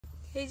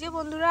এই যে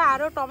বন্ধুরা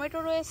আরো টমেটো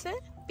রয়েছে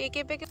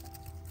পেকে পেকে,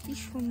 কি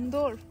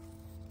সুন্দর।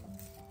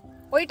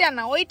 ওইটা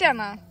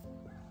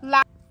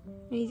না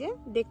এই যে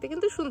দেখতে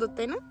কিন্তু সুন্দর,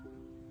 তাই না?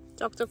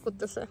 চকচক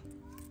করতেছে।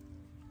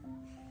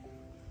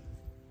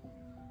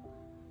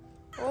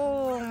 ও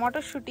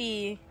মটরশুঁটি,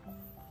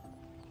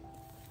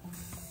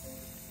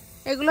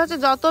 এগুলো হচ্ছে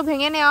যত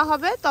ভেঙে নেওয়া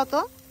হবে তত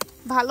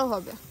ভালো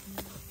হবে।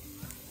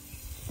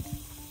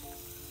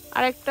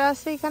 আরেকটা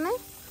আছে এখানে,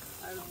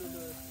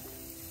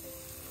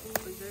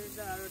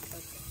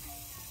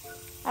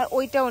 আর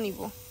ওইটাও নিব।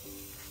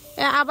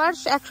 আবার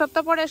এক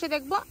সপ্তাহ পরে এসে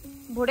দেখবো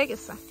ভরে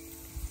গেছে।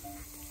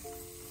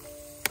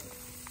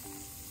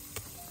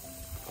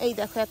 এই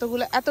দেখো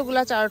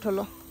এতগুলা চার্ট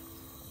হলো,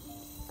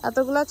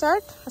 এতগুলা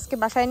চার্ট আজকে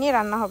বাসায় নিয়ে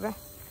রান্না হবে।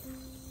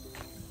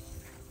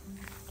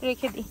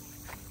 রেখে দিই।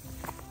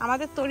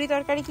 আমাদের তরি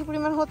তরকারি কি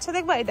পরিমাণ হচ্ছে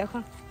দেখবা। এই দেখো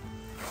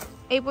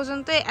এই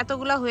পর্যন্ত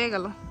এতগুলা হয়ে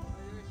গেল।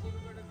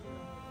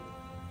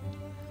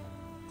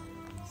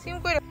 সিম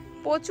করে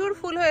প্রচুর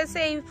ফুল হয়েছে।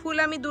 এই ফুল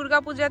আমি দুর্গা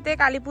পূজাতে,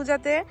 কালী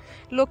পূজাতে,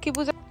 লক্ষ্মী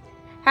পূজা।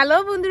 হ্যালো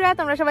বন্ধুরা,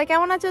 তোমরা সবাই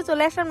কেমন আছো?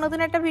 চলে আসলাম নতুন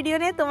একটা ভিডিও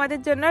নিয়ে তোমাদের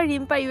জন্য,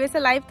 রিম্পা ইউএসএ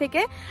লাইভ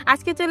থেকে।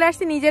 আজকে চলে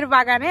আসছি নিজের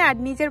বাগানে, আর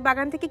নিজের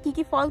বাগান থেকে কি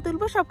কি ফল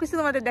তুলবো সবকিছু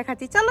তোমাদের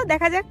দেখাচ্ছি। চলো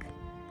দেখা যাক।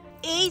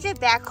 এই যে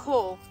দেখো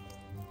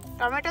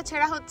টমেটো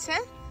ছেঁড়া হচ্ছে,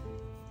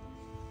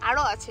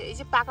 আরো আছে এই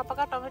যে পাকা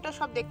পাকা টমেটো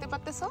সব দেখতে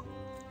পাচ্তেছো।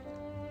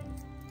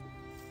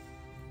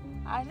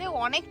 আরে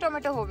অনেক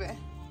টমেটো হবে।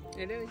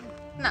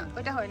 না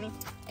ওইটা হয়নি,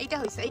 এইটা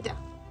হয়েছে, এইটা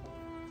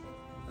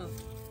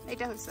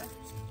হয়েছে।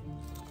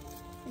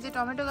 যে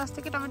টমেটো গাছ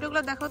থেকে টমেটো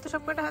গুলো দেখো তো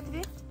সব কটা হাত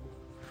দিয়ে।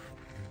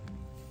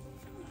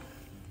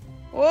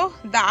 ও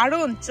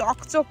দারুন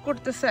চকচক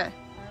করতেছে।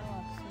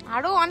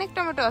 আরো অনেক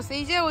টমেটো আছে।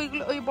 এই যে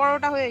ওইগুলো, ওই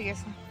বড়টা হয়ে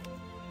গেছে।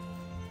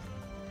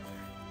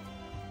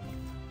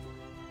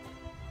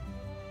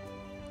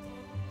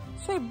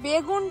 সেই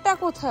বেগুনটা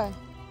কোথায়?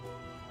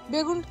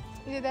 বেগুন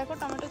এই যে দেখো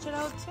টমেটো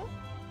ছেঁড়া হচ্ছে।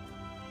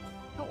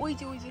 ওই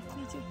যে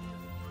নিচে,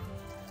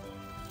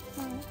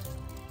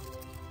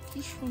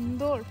 কি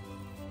সুন্দর।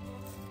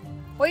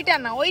 ওইটা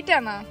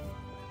না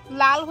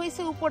লাল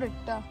হয়েছে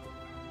উপরেরটা।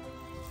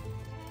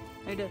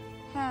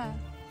 হ্যাঁ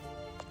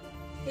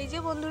এই যে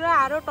বন্ধুরা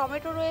আরো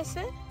টমেটো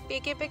রয়েছে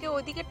পেকে পেকে,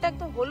 ওইদিকেরটা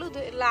একদম হলুদ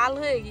লাল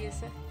হয়ে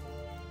গিয়েছে।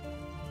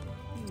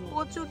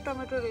 প্রচুর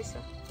টমেটো রয়েছে,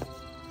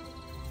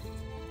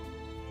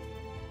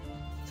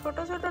 ছোট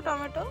ছোট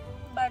টমেটো,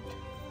 বাট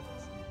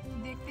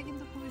দেখতে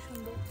কিন্তু খুবই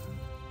সুন্দর।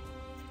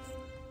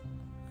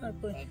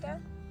 এটা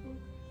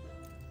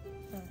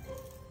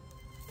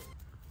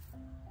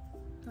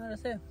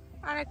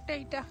আর একটা,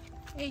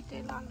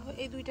 এইটাই লাল,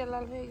 এই দুইটা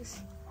লাল হয়ে গেছে।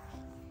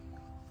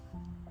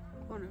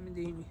 আমি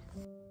দেখিনি।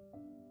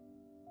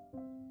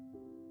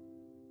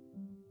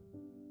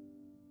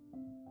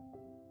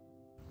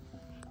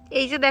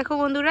 এই যে দেখো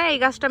বন্ধুরা, এই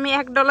গাছটা আমি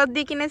 $1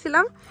 দিয়ে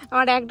কিনেছিলাম।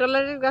 আমার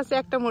 $1 গাছে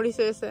একটা মরিচ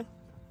হয়েছে।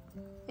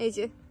 এই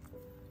যে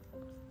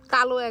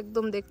কালো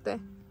একদম দেখতে।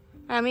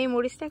 আমি এই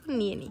মরিচটা এখন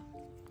নিয়ে নিই।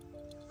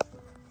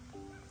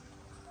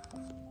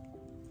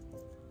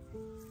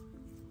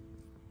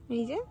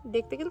 এই যে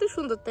দেখতে কিন্তু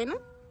সুন্দর, তাই না?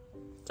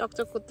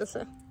 চকচক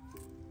করতেছে।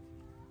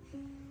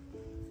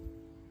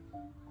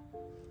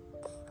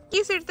 কি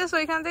ছিড়তেছ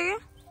ওইখান থেকে?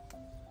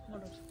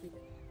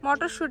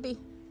 মটরশুঁটি।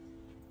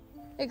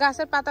 এই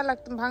গাছের পাতা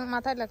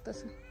মাথায়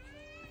লাগতেছে।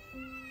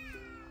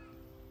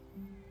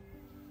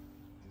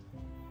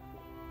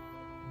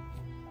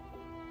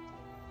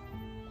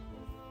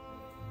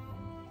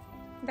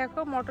 দেখো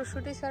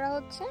মটরশুঁটি ছাড়া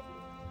হচ্ছে।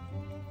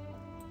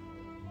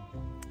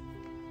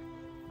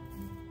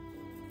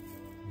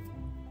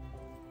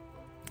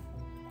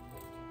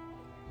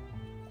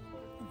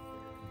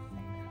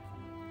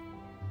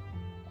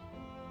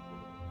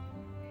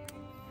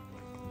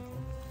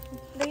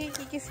 দেখি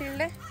কি কি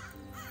ছিড়লে।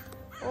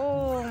 ও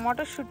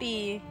মটরশুঁটি।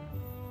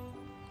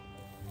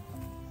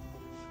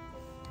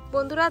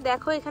 বন্ধুরা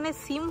দেখো এখানে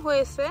সিম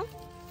হয়েছে,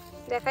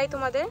 দেখাই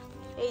তোমাদের।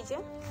 এই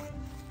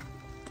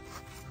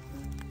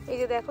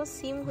যে দেখো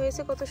সিম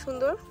হয়েছে কত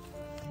সুন্দর।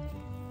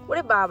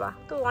 ওরে বাবা,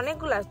 তো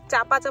অনেকগুলা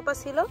চাপা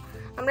ছিল,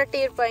 আমরা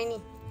টের পাইনি।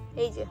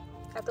 এই যে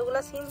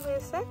এতগুলা সিম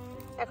হয়েছে,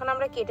 এখন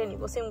আমরা কেটে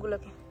নিব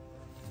সিমগুলোকে।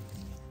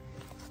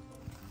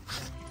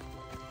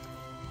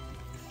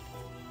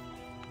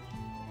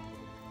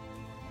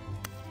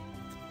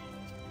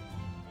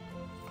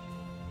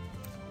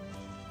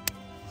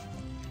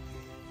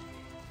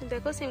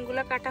 দেখো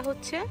সিমগুলা কাটা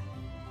হচ্ছে।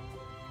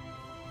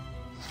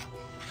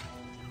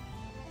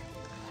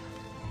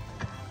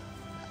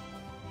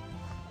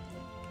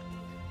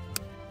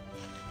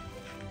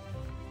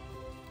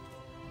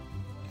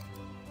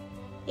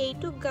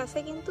 এইটুক গাছে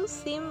কিন্তু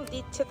সিম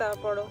দিচ্ছে,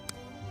 তারপরও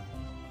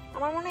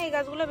আমার মনে হয় এই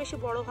গাছগুলো বেশি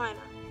বড় হয়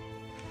না।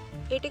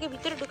 এইটাকে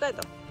ভিতরে ঢুকায়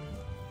দাও।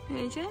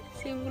 এই যে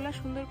সিমগুলা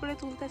সুন্দর করে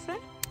তুলতেছে।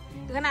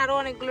 এখানে আরো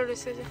অনেকগুলো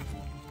রয়েছে, যে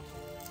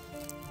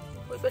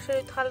ওই পাশে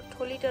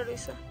থলিটা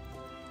রয়েছে।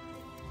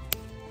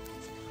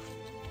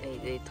 এই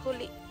যে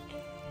থলি,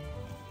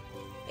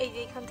 এই যে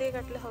এখান থেকে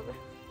কাটলে হবে।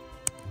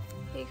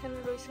 এইখানে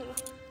রয়েছে না,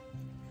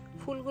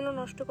 ফুলগুলো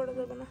নষ্ট করা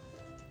যাবে না।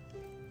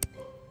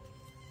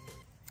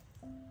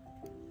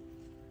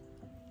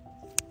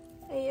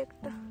 এই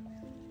একটা,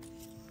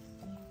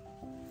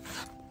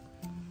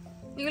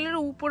 এগুলোর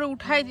উপরে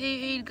উঠায়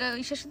এই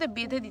ইসের সাথে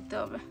বেঁধে দিতে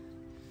হবে,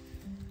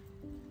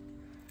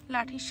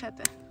 লাঠির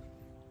সাথে।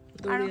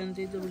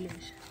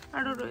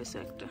 আরো রয়েছে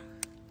একটা,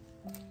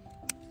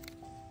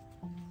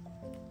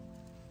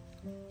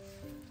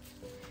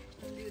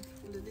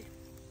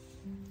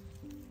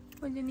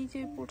 ওই যে নিচে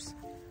পড়ছে,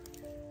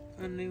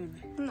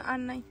 আর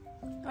নাই,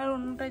 আর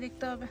অন্যটাই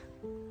দেখতে হবে।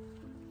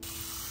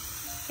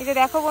 এই যে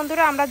দেখো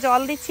বন্ধুরা, আমরা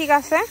জল দিচ্ছি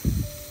গাছে,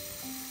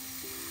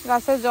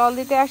 গাছে জল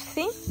দিতে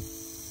আসছি।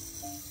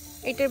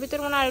 এটার ভিতর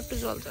মনে হয় আর একটু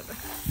জল যাবে।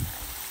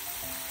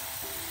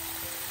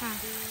 হ্যাঁ,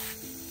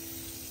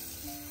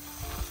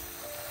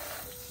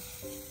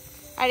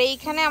 আর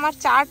এইখানে আমার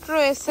চার্ট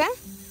রয়েছে,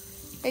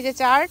 এই যে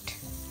চার্ট।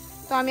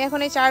 তো আমি এখন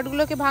এই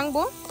চার্টগুলোকে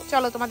ভাঙবো,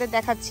 চলো তোমাদের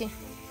দেখাচ্ছি।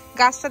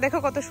 গাছটা দেখো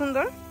কত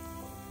সুন্দর।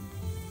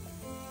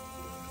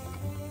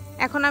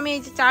 এখন আমি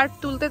এই যে চার্ট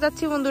তুলতে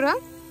যাচ্ছি বন্ধুরা,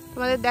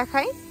 তোমাদের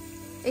দেখাই।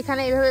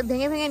 এখানে এইভাবে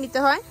ভেঙে ভেঙে নিতে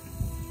হয়,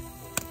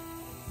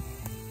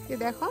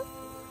 দেখো।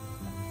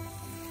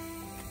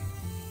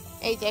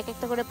 এই যে এক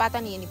একটা করে পাতা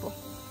নিয়ে নিব,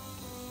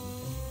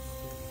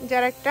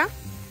 যার একটা,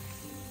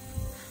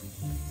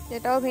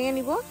 এটাও ভেঙে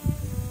নিব।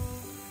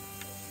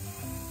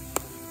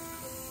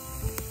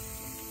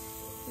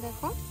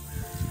 দেখো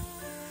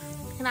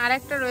এখানে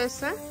আরেকটা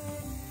রয়েছে।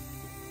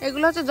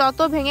 এগুলো হচ্ছে যত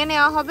ভেঙে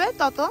নেওয়া হবে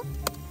তত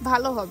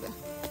ভালো হবে।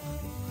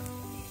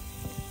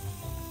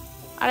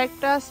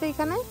 আরেকটা আছে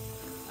এখানে,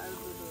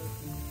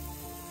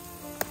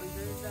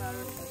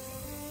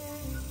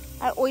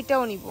 আর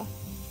ওইটাও নিব।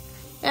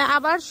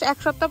 আবার এক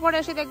সপ্তাহ পরে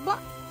এসে দেখবো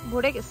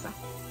ভরে গেছে।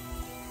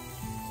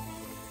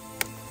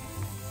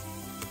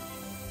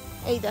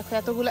 এই দেখো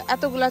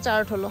এতগুলা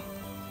চার্ট হলো,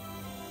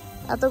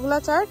 এতগুলা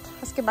চার্ট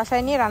আজকে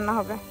বাসায় নিয়ে রান্না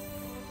হবে।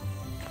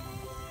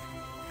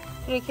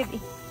 রেখে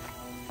দিই।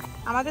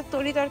 আমাদের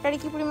তরি তরকারি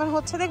কি পরিমাণ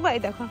হচ্ছে দেখবা,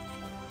 এই দেখো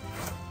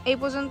এই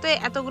পর্যন্ত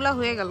এতগুলা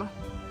হয়ে গেল।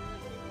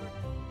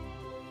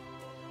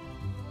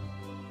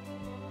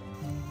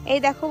 এই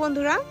দেখো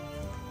বন্ধুরা,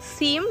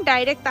 সিম,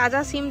 ডাইরেক্ট তাজা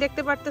সিম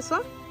দেখতে পারতেছো,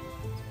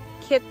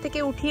 ক্ষেত থেকে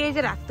উঠিয়ে এই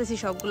যে রাখতেছি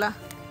সবগুলা।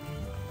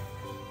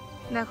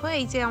 দেখো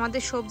এই যে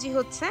আমাদের সবজি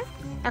হচ্ছে,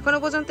 এখনো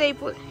পর্যন্ত এই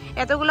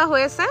এতগুলা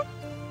হয়েছে।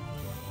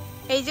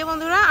 এই যে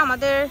বন্ধুরা,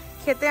 আমাদের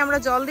ক্ষেতে আমরা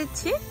জল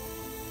দিচ্ছি,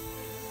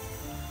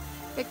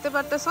 দেখতে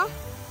পারতেছো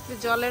যে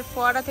জলের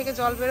ফোয়ারা থেকে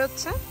জল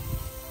বেরোচ্ছে।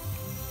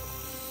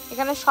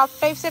 এখানে সব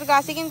টাইপসের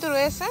গাছই কিন্তু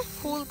রয়েছে,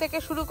 ফুল থেকে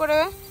শুরু করে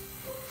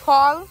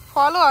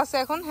ফলও আছে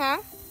এখন। হ্যাঁ,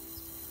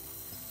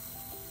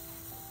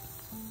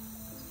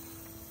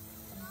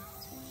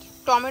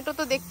 টমেটো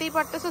তো দেখতেই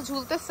পারতেছো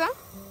ঝুলতেছে,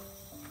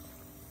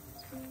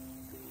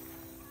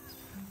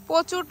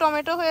 প্রচুর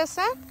টমেটো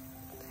হয়েছে।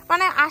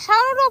 মানে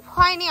আশানুরূপ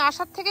হয়নি,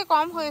 আশার থেকে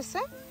কম হয়েছে,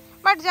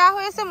 বাট যা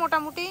হয়েছে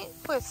মোটামুটি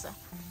হয়েছে।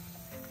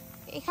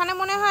 এখানে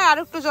মনে হয় আর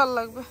একটু জল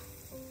লাগবে।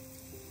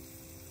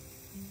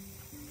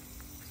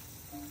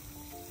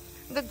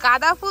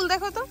 গাঁদা ফুল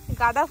দেখো তো,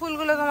 গাঁদা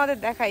ফুলগুলো তোমাদের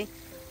দেখাই।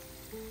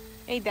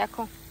 এই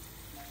দেখো,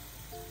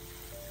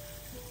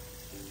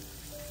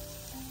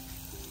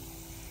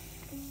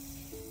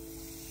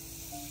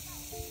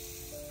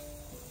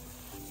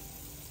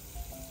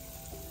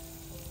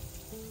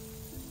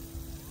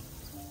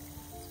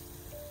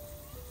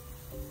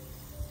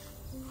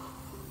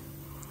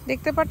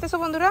 দেখতে পারতেছো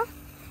বন্ধুরা?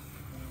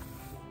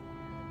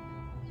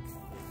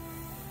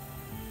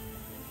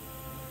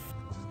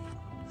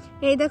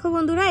 এই দেখো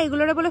বন্ধুরা,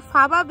 এগুলোরে বলে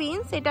ফাবা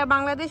বিনস। এটা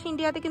বাংলাদেশ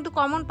ইন্ডিয়াতে কিন্তু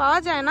কমন পাওয়া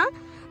যায় না।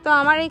 তো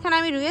আমার এখানে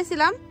আমি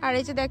রুয়েছিলাম, আর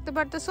এই যে দেখতে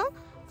পারতেছো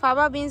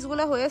ফাবা বিনস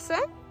গুলো হয়েছে।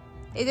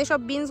 এই যে সব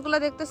বিনস গুলো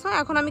দেখতেছো।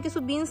 এখন আমি কিছু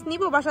বিনস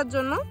নিব বাসার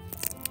জন্য,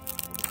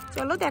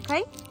 চলো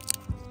দেখাই।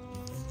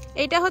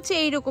 এইটা হচ্ছে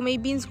এইরকম, এই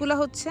বিনস গুলো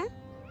হচ্ছে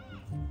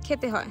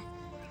খেতে হয়।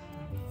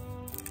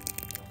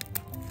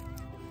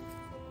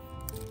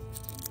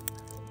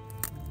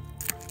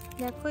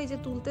 দেখো এই যে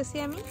তুলতেছি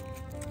আমি।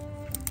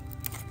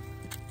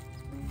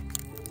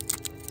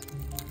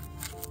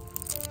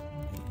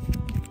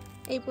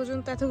 এই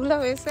পর্যন্ত এতগুলো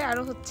হয়েছে,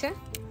 আরো হচ্ছে।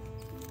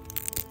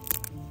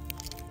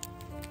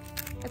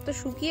 এত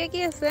শুকিয়ে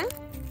গিয়েছে।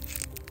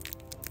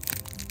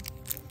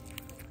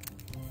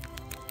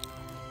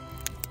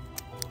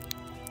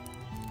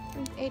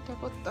 এইটা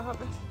করতে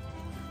হবে।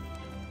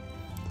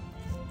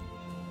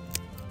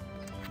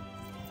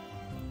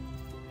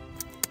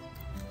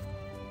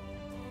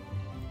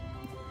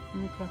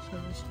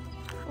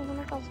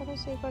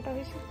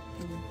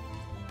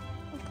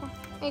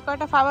 এই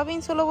কয়টা ফাবা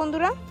বিনস হলো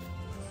বন্ধুরা।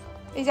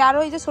 এই যে আরো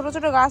এই যে ছোট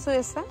ছোট গাছ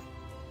হয়েছে।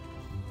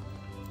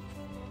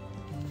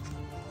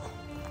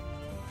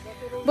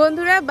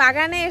 বন্ধুরা,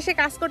 বাগানে এসে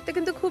কাজ করতে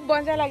কিন্তু খুব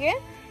মজা লাগে।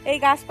 এই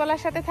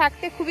গাছপালার সাথে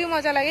থাকতে খুবই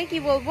মজা লাগে, কি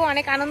বলবো,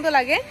 অনেক আনন্দ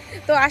লাগে।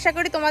 তো আশা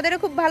করি তোমাদেরও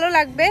খুব ভালো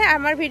লাগবে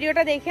আমার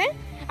ভিডিওটা দেখে।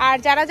 আর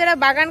যারা যারা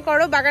বাগান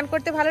করো, বাগান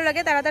করতে ভালো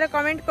লাগে, তারা তারা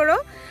কমেন্ট করো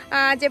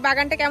যে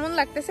বাগানটা কেমন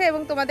লাগতেছে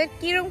এবং তোমাদের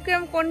কিরম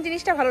কিরম কোন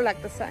জিনিসটা ভালো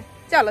লাগতেছে।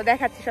 চলো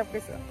দেখাচ্ছি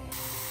সবকিছু।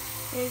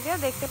 এই যে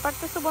দেখতে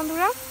পারতেছো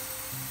বন্ধুরা,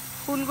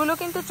 ফুলগুলো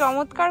কিন্তু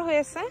চমৎকার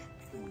হয়েছে,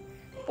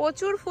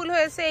 প্রচুর ফুল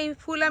হয়েছে। এই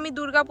ফুল আমি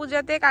দুর্গা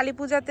পূজাতে, কালী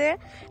পূজাতে,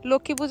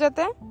 লক্ষ্মী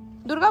পূজাতে,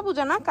 দুর্গা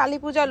পূজা না, কালী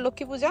পূজা আর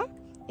লক্ষ্মী পূজা,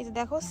 এই যে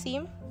দেখো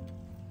সিম,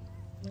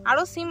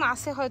 আরো সিম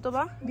আছে হয়তো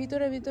বা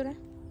ভিতরে ভিতরে,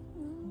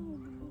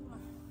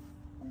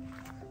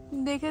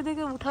 দেখে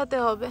দেখে উঠাতে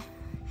হবে।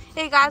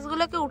 এই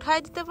গাছগুলোকে উঠাই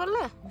দিতে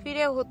পারলে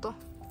ফিরেও হতো।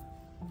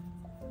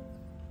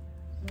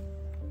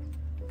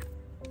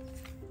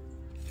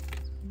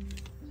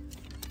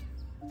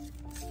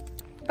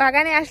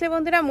 বাগানে আসলে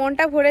বন্ধুরা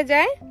মনটা ভরে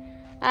যায়।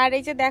 আর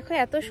এই যে দেখো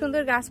এত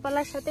সুন্দর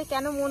গাছপালার সাথে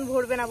কেন মন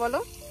ভরবে না বলো,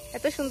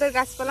 এত সুন্দর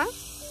গাছপালা।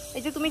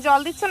 এই যে তুমি জল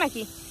দিচ্ছ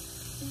নাকি?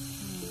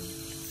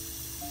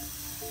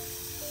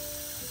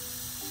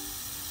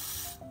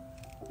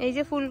 এই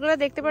যে ফুলগুলো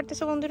দেখতে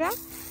পারতেছো বন্ধুরা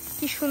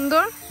কি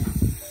সুন্দর।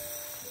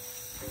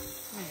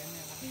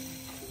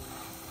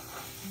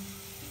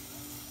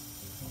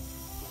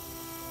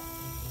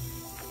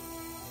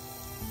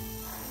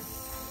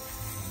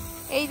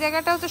 এই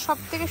জায়গাটা হচ্ছে সব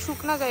থেকে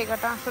শুকনা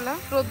জায়গাটা, আসলে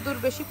রোদ্দুর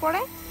বেশি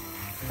পড়ে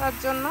তার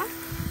জন্য।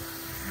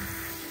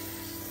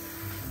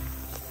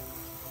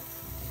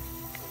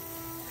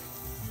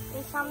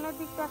 এই সামনের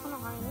দিকটা এখনো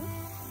হয়নি,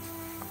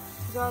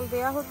 জল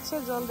দেয়া হচ্ছে,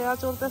 জল দেওয়া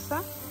চলতেছে।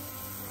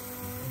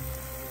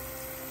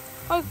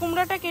 ওই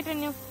কুমড়াটা কেটে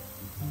নিও,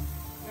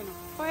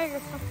 হয়ে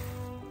গেছে।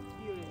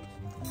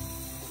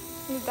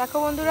 দেখো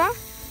বন্ধুরা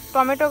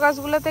টমেটো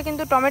গাছগুলোতে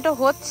কিন্তু টমেটো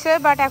হচ্ছে,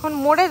 বাট এখন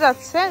মরে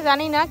যাচ্ছে।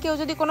 জানি না কেউ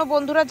যদি কোনো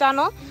বন্ধুরা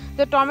জানো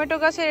যে টমেটো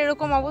গাছের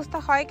এরকম অবস্থা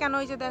হয় কেন।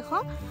 ওই যে দেখো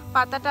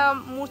পাতাটা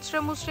মুচড়ে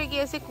মুচড়ে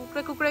গিয়েছে,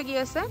 কুকড়ে কুকড়ে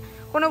গিয়েছে।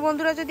 কোনো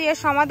বন্ধুরা যদি এর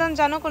সমাধান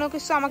জানো কোনো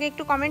কিছু আমাকে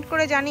একটু কমেন্ট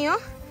করে জানিও।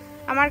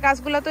 আমার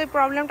গাছগুলো তো এই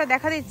প্রবলেমটা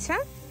দেখা দিচ্ছে,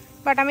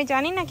 বাট আমি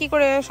জানি না কি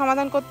করে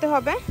সমাধান করতে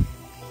হবে।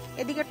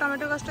 এদিকে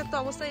টমেটো গাছটার তো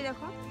অবস্থাই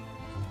দেখো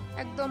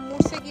একদম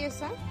মুছড়ে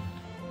গিয়েছে।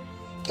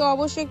 তো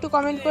অবশ্যই একটু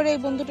কমেন্ট করে এই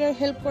বন্ধুটার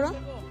হেল্প করো।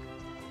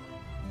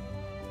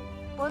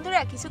 বন্ধুরা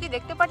কিছু কি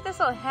দেখতে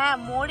পারতেছো? হ্যাঁ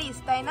মরিচ,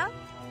 তাই না?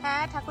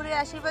 হ্যাঁ ঠাকুরের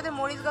আশীর্বাদে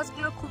মরিচ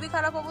গাছগুলোর খুবই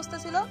খারাপ অবস্থা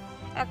ছিল,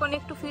 এখন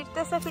একটু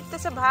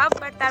ফিরতেছে ভাব,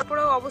 বাট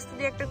তারপরেও অবস্থা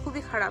দিয়ে একটা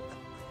খুবই খারাপ।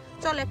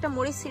 চলো একটা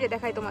মরিচ ছিঁড়ে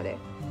দেখাই তোমাদের।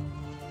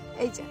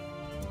 এই যে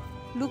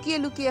লুকিয়ে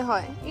লুকিয়ে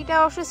হয়, এটা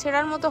অবশ্য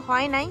ছেঁড়ার মতো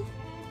হয় নাই,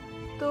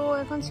 তো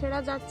এখন ছেঁড়া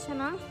যাচ্ছে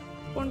না।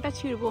 কোনটা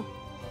ছিঁড়বো?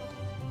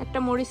 একটা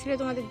মরিচ ছিঁড়ে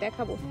তোমাদের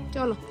দেখাবো,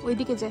 চলো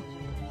ওইদিকে যাই।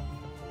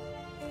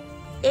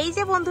 এই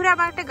যে বন্ধুরা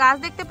আমার একটা গাছ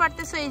দেখতে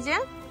পারতেছো, এই যে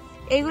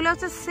এইগুলো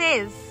হচ্ছে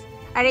সেজ,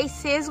 আর এই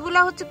সেজগুলো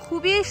হচ্ছে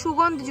খুবই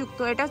সুগন্ধিযুক্ত।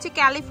 এটা হচ্ছে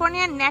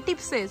ক্যালিফোর্নিয়ার নেটিভ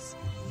সেজ।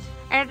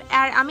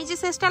 আর আমি যে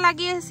সেজটা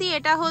লাগিয়েছি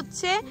এটা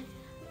হচ্ছে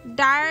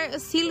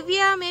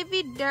Sylvia,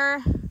 maybe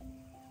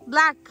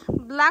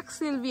black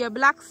Sylvia,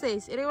 black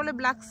সেজ, এটা বলে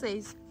ব্ল্যাক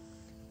সেজ।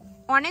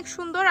 অনেক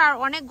সুন্দর আর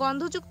অনেক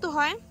গন্ধযুক্ত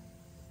হয়,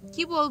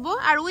 কি বলবো।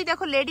 আর ওই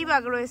দেখো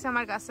লেডিবাগ রয়েছে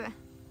আমার কাছে।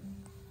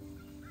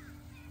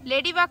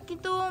 লেডিবাগ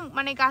কিন্তু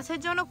মানে গাছের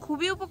জন্য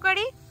খুবই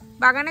উপকারী,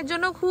 বাগানের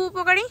জন্য খুব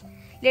উপকারী।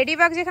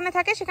 লেডিবাগ যেখানে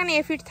থাকে সেখানে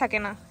এফিড থাকে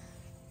না।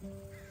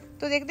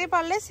 তো দেখতে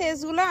পারলে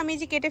সেজগুলো আমি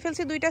যে কেটে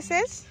ফেলছি, দুইটা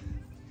সেজ,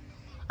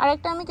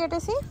 আরেকটা আমি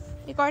কেটেছি,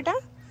 এই কয়টা।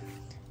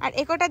 আর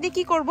এই কয়টা দিয়ে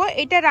কী করবো,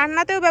 এটা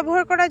রান্নাতেও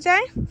ব্যবহার করা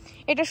যায়,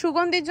 এটা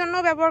সুগন্ধির জন্য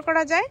ব্যবহার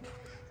করা যায়,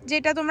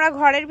 যেটা তোমরা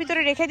ঘরের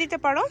ভিতরে রেখে দিতে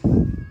পারো,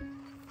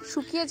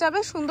 শুকিয়ে যাবে,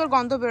 সুন্দর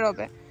গন্ধ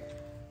বেরোবে।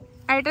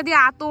 আর এটা দিয়ে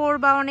আতর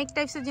বা অনেক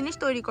টাইপসের জিনিস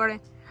তৈরি করে,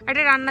 আর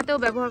এটা রান্নাতেও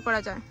ব্যবহার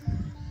করা যায়।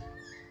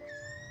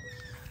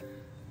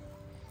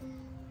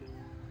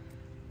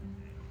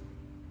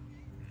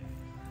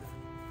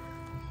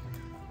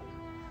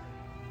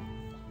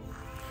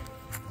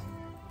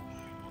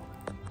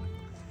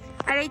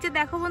 আর এই যে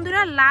দেখো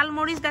বন্ধুরা লাল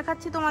মরিচ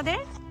দেখাচ্ছি তোমাদের,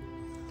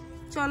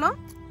 চলো।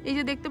 এই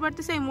যে দেখতে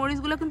পারতেছো এই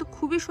মরিচগুলো কিন্তু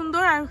খুবই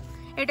সুন্দর, আর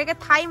এটাকে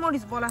থাই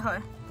মরিচ বলা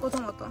হয়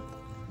প্রথমত।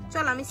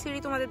 চলো আমি সিঁড়ি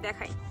তোমাদের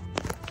দেখাই।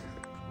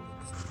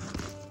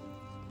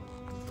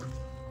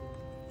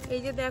 এই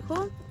যে দেখো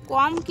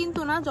কম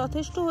কিন্তু না,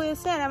 যথেষ্ট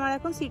হয়েছে, আর আমার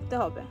এখন ছিঁড়তে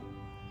হবে।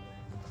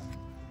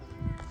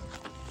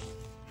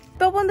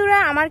 তো বন্ধুরা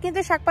আমার কিন্তু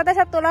শাকপাতা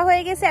সব তোলা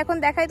হয়ে গেছে, এখন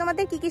দেখাই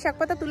তোমাদের কি কি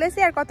শাকপাতা তুলেছি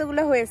আর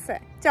কতগুলো হয়েছে,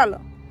 চলো।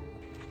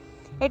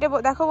 এটা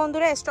দেখো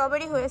বন্ধুরা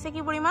স্ট্রবেরি হয়েছে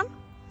কি পরিমাণ,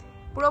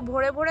 পুরো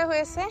ভরে ভরে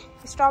হয়েছে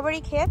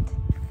স্ট্রবেরি ক্ষেত।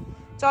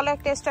 চলো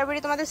একটা স্ট্রবেরি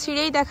তোমাদের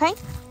ছিঁড়েই দেখাই।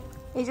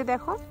 এই যে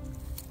দেখো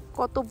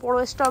কত বড়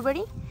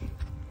স্ট্রবেরি,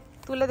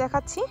 তুলে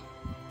দেখাচ্ছি,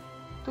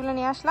 তুলে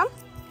নিয়ে আসলাম।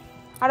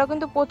 আরও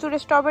কিন্তু প্রচুর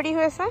স্ট্রবেরি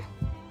হয়েছে।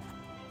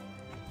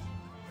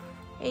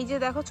 এই যে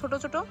দেখো ছোট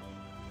ছোট,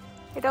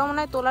 এটাও মনে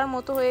হয় তোলার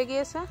মতো হয়ে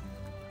গিয়েছে,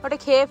 ওটা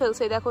খেয়ে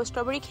ফেলছে। দেখো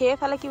স্ট্রবেরি খেয়ে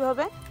ফেলে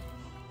কিভাবে,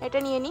 এটা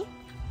নিয়ে নিই।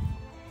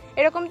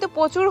 এরকম তো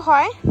প্রচুর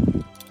হয়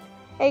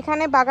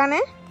এইখানে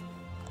বাগানে।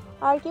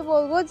 আর কি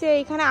বলবো যে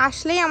এইখানে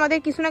আসলেই আমাদের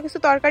কিছু না কিছু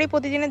তরকারি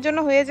প্রতিদিনের জন্য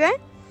হয়ে যায়,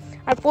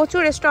 আর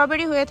প্রচুর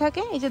স্ট্রবেরি হয়ে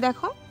থাকে। এই যে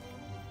দেখো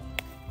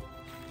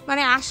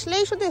মানে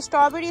আসলেই শুধু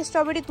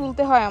স্ট্রবেরি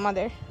তুলতে হয়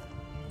আমাদের,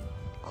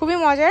 খুবই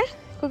মজার,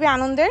 খুবই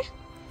আনন্দের।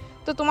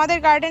 তো তোমাদের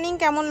গার্ডেনিং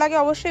কেমন লাগে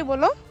অবশ্যই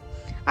বলো।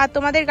 আর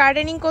তোমাদের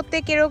গার্ডেনিং করতে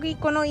কি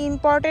কোনো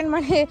ইম্পর্টেন্ট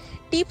মানে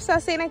টিপস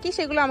আছে নাকি,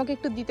 সেগুলো আমাকে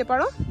একটু দিতে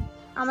পারো।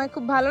 আমার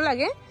খুব ভালো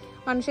লাগে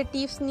মানুষের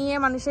টিপস নিয়ে,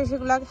 মানুষের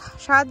সেগুলো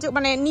সাহায্য,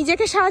 মানে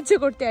নিজেকে সাহায্য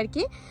করতে আর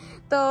কি।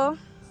 তো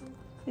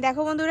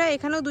দেখো বন্ধুরা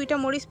এখানেও দুইটা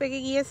মরিচ পেকে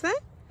গিয়েছে,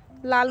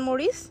 লাল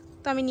মরিচ।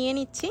 তো আমি নিয়ে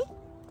নিচ্ছি,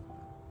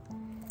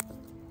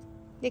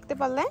 দেখতে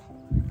পারলে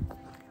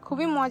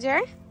খুবই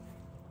মজার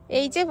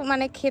এই যে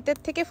মানে ক্ষেতের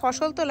থেকে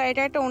ফসল তোলা,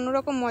 এটা একটা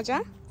অন্যরকম মজা।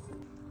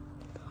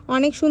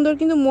 অনেক সুন্দর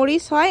কিন্তু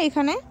মরিচ হয়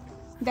এখানে,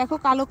 দেখো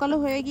কালো কালো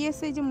হয়ে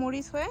গিয়েছে এই যে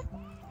মরিচ হয়ে,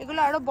 এগুলো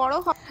আরো বড়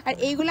হয়। আর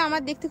এইগুলো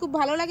আমার দেখতে খুব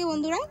ভালো লাগে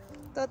বন্ধুরা,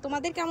 তো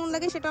তোমাদের কেমন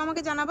লাগে সেটাও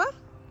আমাকে জানাবা।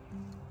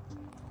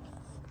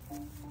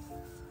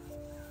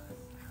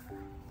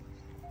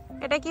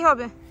 এটা কি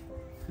হবে?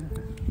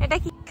 এটা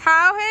কি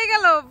খাওয়া হয়ে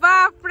গেল?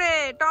 বাপরে,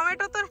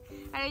 টমেটো তো।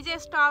 আর এই যে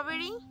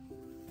স্ট্রবেরি,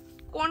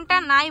 কোনটা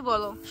নাই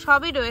বলো,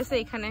 সবই রয়েছে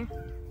এখানে।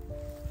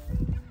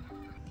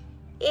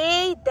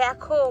 এই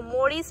দেখো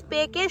মরিচ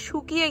পেকে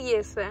শুকিয়ে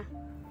গিয়েছে।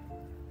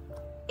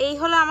 এই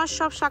হলো আমার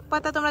সব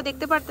শাকপাতা, তোমরা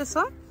দেখতে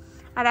পারতেছো।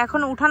 আর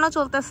এখন উঠানো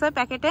চলতেছে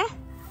প্যাকেটে।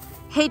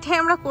 এইটাই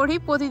আমরা করি,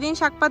 প্রতিদিন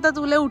শাকপাতা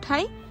তুলে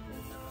উঠাই।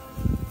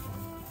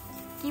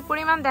 কি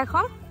পরিমাণ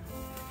দেখো,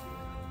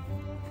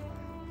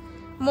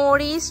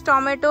 মরিচ,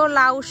 টমেটো,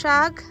 লাউ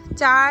শাক,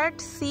 চাট,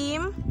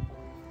 সিম,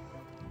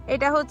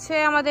 এটা হচ্ছে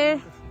আমাদের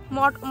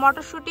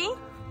মটরশুঁটি,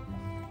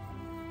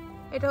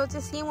 এটা হচ্ছে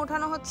সিম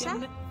উঠানো হচ্ছে।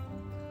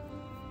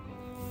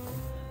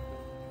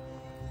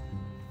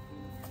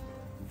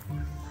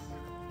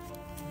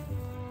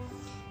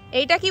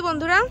 এইটা কি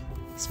বন্ধুরা?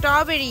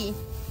 স্ট্রবেরি।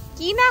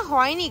 কি না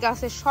হয়নি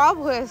গাছে, সব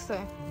হয়েছে।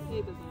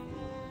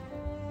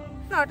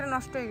 না, ওটা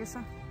নষ্ট হয়ে গেছে।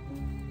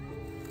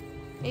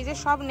 এই যে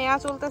সব নেওয়া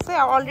চলতেছে,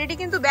 অলরেডি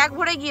কিন্তু ব্যাগ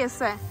ভরে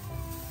গিয়েছে।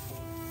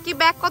 কি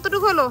ব্যাগ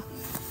কতটুকু হলো?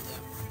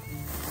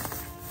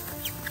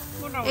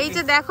 এই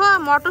যে দেখো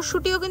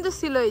মটরশুঁটিও কিন্তু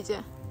ছিল, এই যে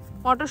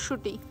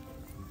মটরশুঁটি।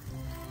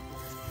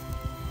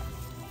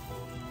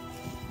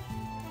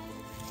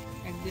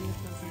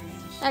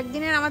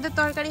 একদিনের আমাদের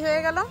তরকারি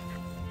হয়ে গেল।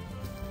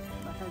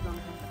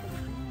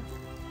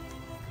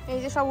 এই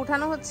যে সব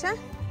উঠানো হচ্ছে।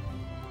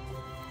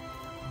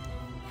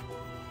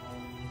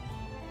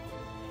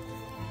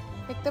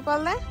 দেখতে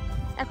পারলে,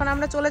 এখন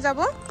আমরা চলে যাব।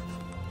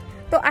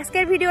 তো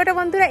আজকের ভিডিওটা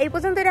বন্ধুরা এই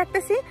পর্যন্তই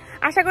রাখতেছি।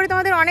 আশা করি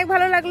তোমাদের অনেক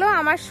ভালো লাগলো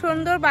আমার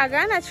সুন্দর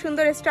বাগান, আর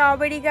সুন্দর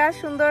স্ট্রবেরি গাছ,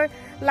 সুন্দর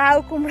লাউ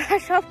কুমড়া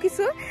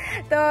সবকিছু।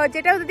 তো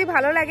যেটাও যদি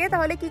ভালো লাগে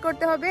তাহলে কি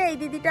করতে হবে, এই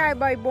দিদিটা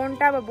বা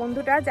বোনটা বা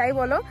বন্ধুটা যাই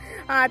বলো,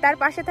 তার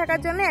পাশে থাকার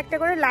জন্য একটা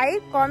করে লাইক,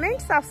 কমেন্ট,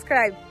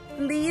 সাবস্ক্রাইব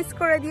প্লিজ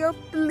করে দিও,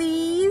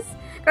 প্লিজ।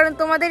 কারণ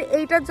তোমাদের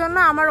এইটার জন্য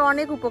আমার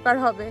অনেক উপকার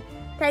হবে।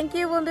 থ্যাংক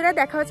ইউ বন্ধুরা,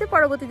 দেখা হচ্ছে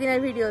পরবর্তী দিনের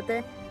ভিডিওতে।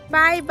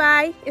 বাই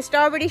বাই,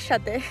 স্ট্রবেরির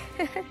সাথে।